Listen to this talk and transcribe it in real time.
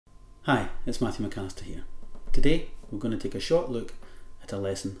Hi, it's Matthew McAllister here. Today we're going to take a short look at a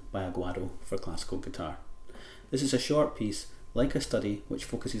lesson by Aguado for classical guitar. This is a short piece, like a study, which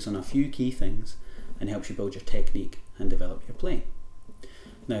focuses on a few key things and helps you build your technique and develop your playing.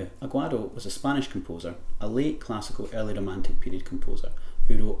 Now, Aguado was a Spanish composer, a late classical, early romantic period composer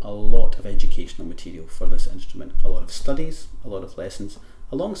who wrote a lot of educational material for this instrument, a lot of studies, a lot of lessons,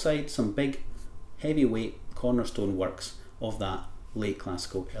 alongside some big, heavyweight cornerstone works of that late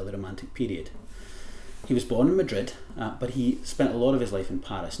classical, early romantic period. He was born in Madrid, but he spent a lot of his life in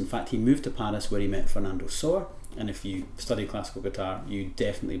Paris. In fact, he moved to Paris where he met Fernando Sor, and if you study classical guitar, you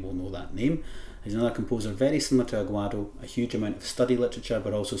definitely will know that name. He's another composer very similar to Aguado, a huge amount of study literature,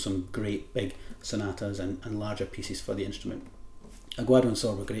 but also some great big sonatas and larger pieces for the instrument. Aguado and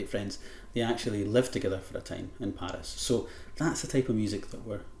Sor were great friends. They actually lived together for a time in Paris. So that's the type of music that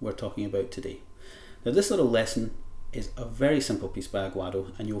we're talking about today. Now, this little lesson is a very simple piece by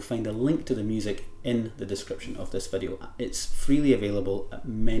Aguado, and you'll find a link to the music in the description of this video. It's freely available at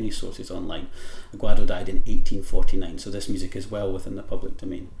many sources online. Aguado died in 1849, so this music is well within the public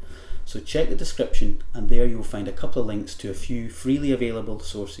domain. So check the description, and there you'll find a couple of links to a few freely available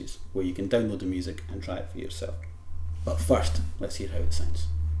sources where you can download the music and try it for yourself. But first, let's hear how it sounds.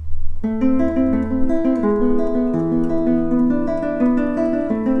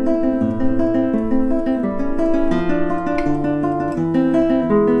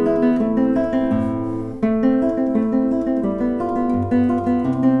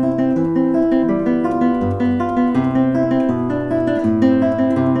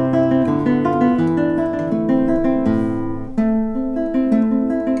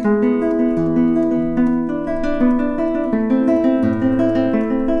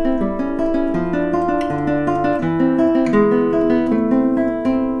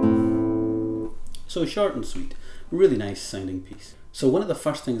 So short and sweet, really nice sounding piece. So one of the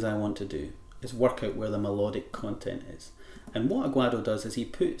first things I want to do is work out where the melodic content is. And what Aguado does is he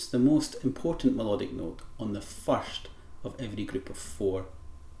puts the most important melodic note on the first of every group of 4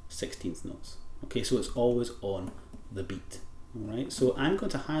 16th notes. Okay, so it's always on the beat. Alright, so I'm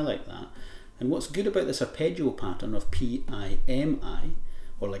going to highlight that. And what's good about this arpeggio pattern of P-I-M-I,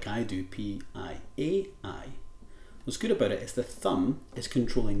 or like I do, P-I-A-I, what's good about it is the thumb is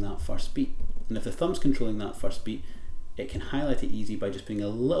controlling that first beat. And if the thumb's controlling that first beat, it can highlight it easy by just putting a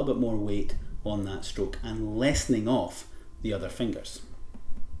little bit more weight on that stroke and lessening off the other fingers.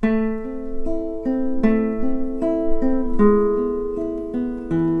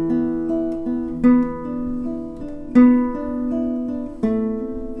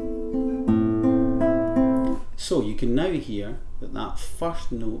 So you can now hear that that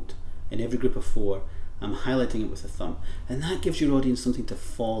first note in every group of 4, I'm highlighting it with the thumb, and that gives your audience something to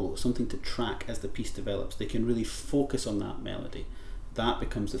follow, something to track as the piece develops. They can really focus on that melody. That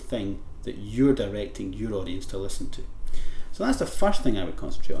becomes the thing that you're directing your audience to listen to. So that's the first thing I would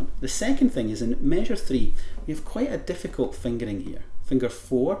concentrate on. The second thing is in measure 3, we have quite a difficult fingering here. Finger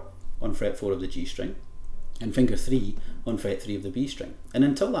 4 on fret 4 of the G string, and finger 3 on fret 3 of the B string. And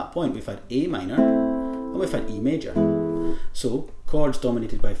until that point, we've had A minor, and we've had E major. So chords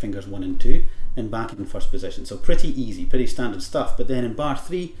dominated by fingers 1 and 2, and back in first position. So pretty easy, pretty standard stuff. But then in bar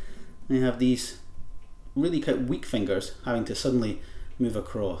 3, I have these really quite weak fingers having to suddenly move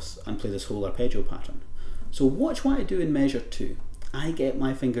across and play this whole arpeggio pattern. So watch what I do in measure 2. I get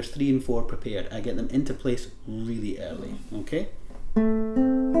my fingers 3 and 4 prepared. I get them into place really early, okay?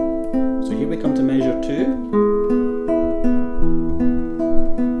 So here we come to measure 2.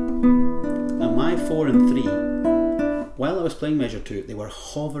 And my 4 and 3, while I was playing measure 2, they were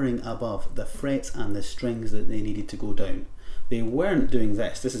hovering above the frets and the strings that they needed to go down. They weren't doing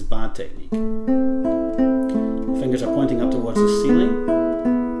this. This is bad technique. The fingers are pointing up towards the ceiling,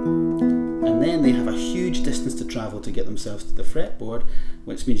 and then they have a huge distance to travel to get themselves to the fretboard,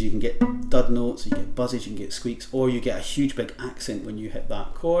 which means you can get dud notes, you get buzzes, you can get squeaks, or you get a huge big accent when you hit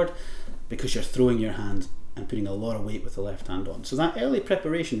that chord because you're throwing your hand and putting a lot of weight with the left hand on. So that early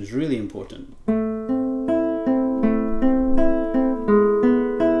preparation is really important.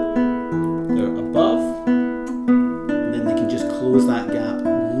 Close that gap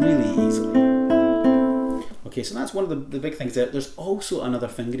really easily. Okay, so that's one of the big things there. There's also another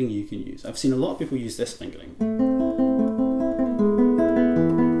fingering you can use. I've seen a lot of people use this fingering.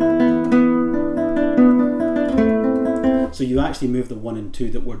 So you actually move the 1 and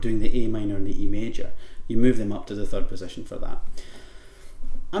 2 that were doing the A minor and the E major. You move them up to the 3rd position for that.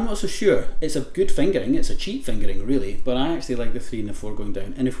 I'm not so sure. It's a good fingering, it's a cheap fingering really, but I actually like the 3 and the 4 going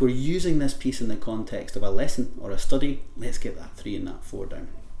down. And if we're using this piece in the context of a lesson or a study, let's get that 3 and that 4 down.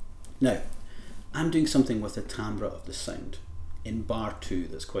 Now, I'm doing something with the timbre of the sound. in bar 2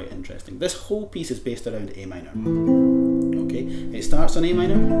 that's quite interesting. This whole piece is based around A minor. Okay, it starts on A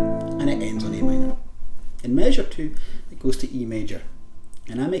minor and it ends on A minor. In measure 2, it goes to E major,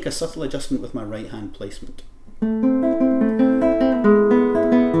 and I make a subtle adjustment with my right hand placement.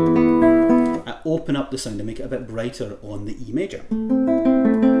 I open up the sound and make it a bit brighter on the E major.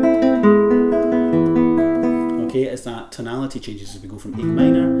 Okay, as that tonality changes as we go from A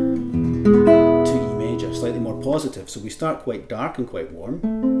minor to E major, slightly more positive. So we start quite dark and quite warm,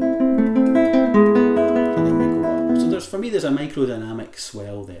 and then we go up. So for me there's a microdynamic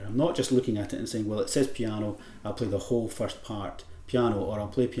swell there. I'm not just looking at it and saying, well, it says piano, I'll play the whole first part piano, or I'll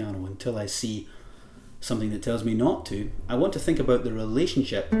play piano until I see something that tells me not to. I want to think about the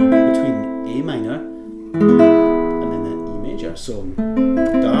relationship between A minor and then the E major. So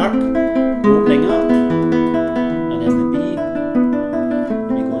dark, opening up, and then the B,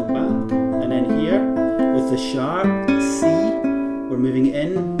 maybe going back, and then here with the sharp C, we're moving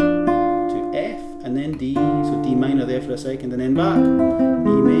in to F and then D, so D minor there for a second, and then back,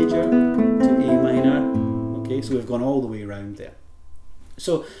 E major to A minor. Okay, so we've gone all the way around there.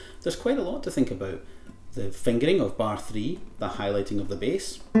 So there's quite a lot to think about. The fingering of bar 3, the highlighting of the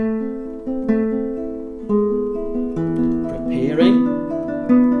bass, preparing,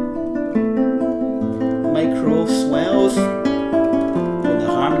 micro swells when the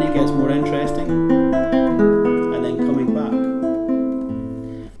harmony gets more interesting, and then coming back.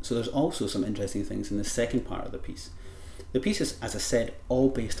 So there's also some interesting things in the second part of the piece. The piece is, as I said, all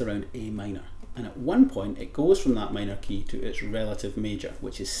based around A minor, and at one point it goes from that minor key to its relative major,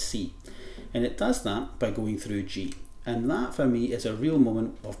 which is C. And it does that by going through G. And that for me is a real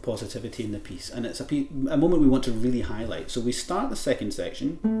moment of positivity in the piece. And it's a moment we want to really highlight. So we start the second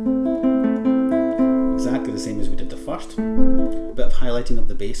section, exactly the same as we did the first. A bit of highlighting of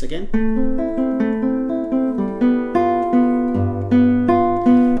the bass again.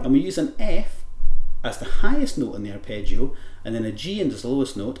 And we use an F as the highest note in the arpeggio, and then a G as the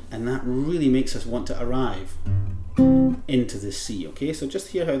lowest note, and that really makes us want to arrive into the C. Okay, so just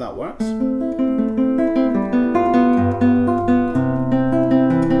hear how that works.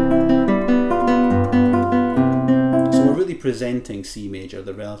 So we're really presenting C major,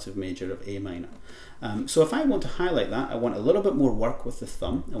 the relative major of A minor. So if I want to highlight that, I want a little bit more work with the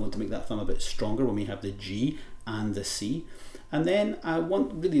thumb. I want to make that thumb a bit stronger when we have the G and the C. And then I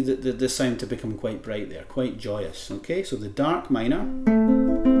want really the sound to become quite bright there, quite joyous. Okay, so the dark minor,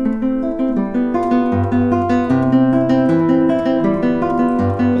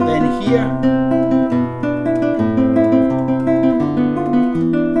 but then here,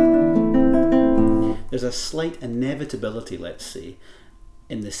 there's a slight inevitability, let's say,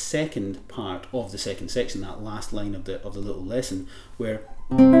 in the second part of the second section, that last line of the little lesson, where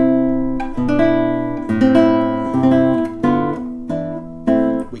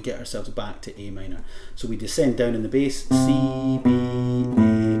we get ourselves back to A minor. So we descend down in the bass, C, B,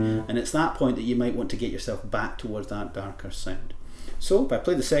 A, and it's that point that you might want to get yourself back towards that darker sound. So if I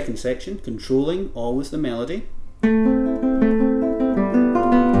play the second section, controlling always the melody, I've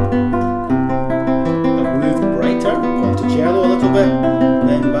moved brighter, onto cello a little bit,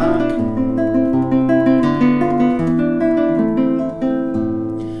 then back.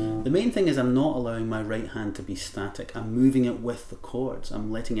 The main thing is I'm not allowing my right hand to be static. I'm moving it with the chords.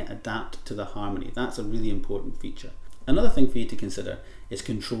 I'm letting it adapt to the harmony. That's a really important feature. Another thing for you to consider is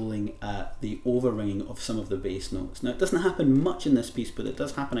controlling the overringing of some of the bass notes. Now, it doesn't happen much in this piece, but it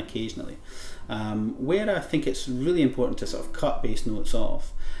does happen occasionally. Where I think it's really important to sort of cut bass notes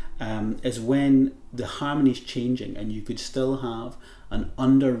off is when the harmony's changing and you could still have an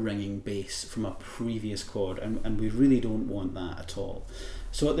underringing bass from a previous chord, and we really don't want that at all.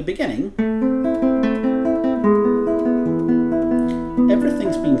 So at the beginning,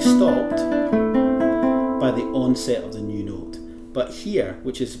 everything's being stopped by the onset of the new note. But here,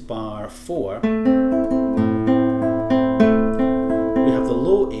 which is bar 4, we have the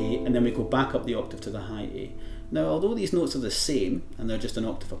low A and then we go back up the octave to the high A. Now, although these notes are the same and they're just an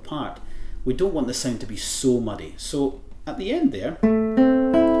octave apart, we don't want the sound to be so muddy. So at the end there,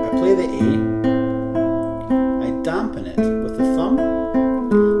 I play the A, I dampen it with the thumb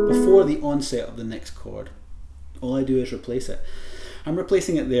before the onset of the next chord. All I do is replace it. I'm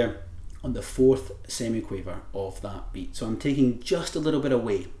replacing it there on the 4th semiquaver of that beat. So I'm taking just a little bit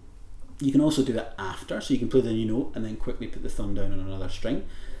away. You can also do it after, so you can play the new note and then quickly put the thumb down on another string.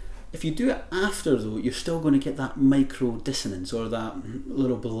 If you do it after though, you're still going to get that micro dissonance or that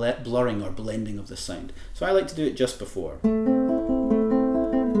little blurring or blending of the sound. So I like to do it just before.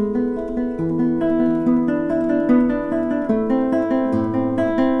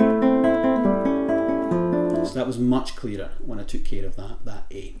 So that was much clearer when I took care of that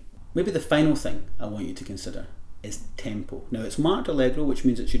A. Maybe the final thing I want you to consider is tempo. Now it's marked allegro, which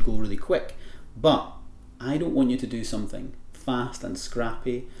means it should go really quick, but I don't want you to do something fast and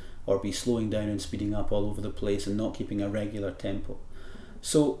scrappy or be slowing down and speeding up all over the place and not keeping a regular tempo.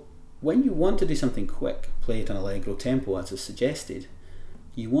 So when you want to do something quick, play at an allegro tempo as is suggested,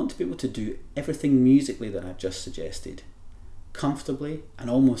 you want to be able to do everything musically that I've just suggested, comfortably and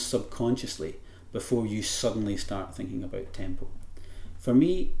almost subconsciously, before you suddenly start thinking about tempo. For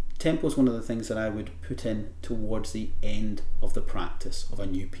me, tempo is one of the things that I would put in towards the end of the practice of a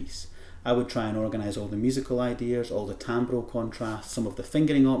new piece. I would try and organise all the musical ideas, all the timbral contrasts, some of the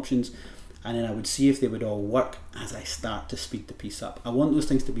fingering options, and then I would see if they would all work as I start to speed the piece up. I want those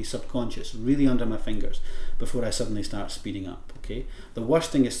things to be subconscious, really under my fingers, before I suddenly start speeding up, okay? The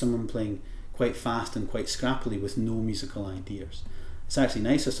worst thing is someone playing quite fast and quite scrappily with no musical ideas. It's actually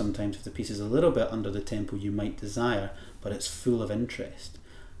nicer sometimes if the piece is a little bit under the tempo you might desire, but it's full of interest.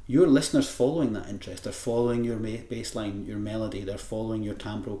 Your listeners following that interest, they're following your bass line, your melody, they're following your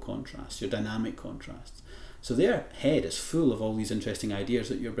timbral contrasts, your dynamic contrasts. So their head is full of all these interesting ideas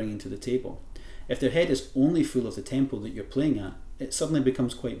that you're bringing to the table. If their head is only full of the tempo that you're playing at, it suddenly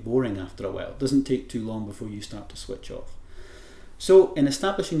becomes quite boring after a while. It doesn't take too long before you start to switch off. So in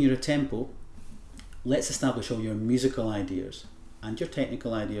establishing your tempo, let's establish all your musical ideas and your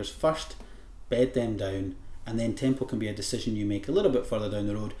technical ideas first, bed them down, and then tempo can be a decision you make a little bit further down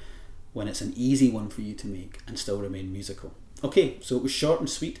the road when it's an easy one for you to make and still remain musical. Okay, so it was short and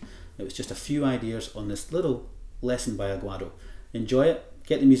sweet. It was just a few ideas on this little lesson by Aguado. Enjoy it,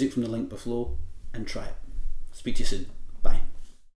 get the music from the link below, and try it. Speak to you soon.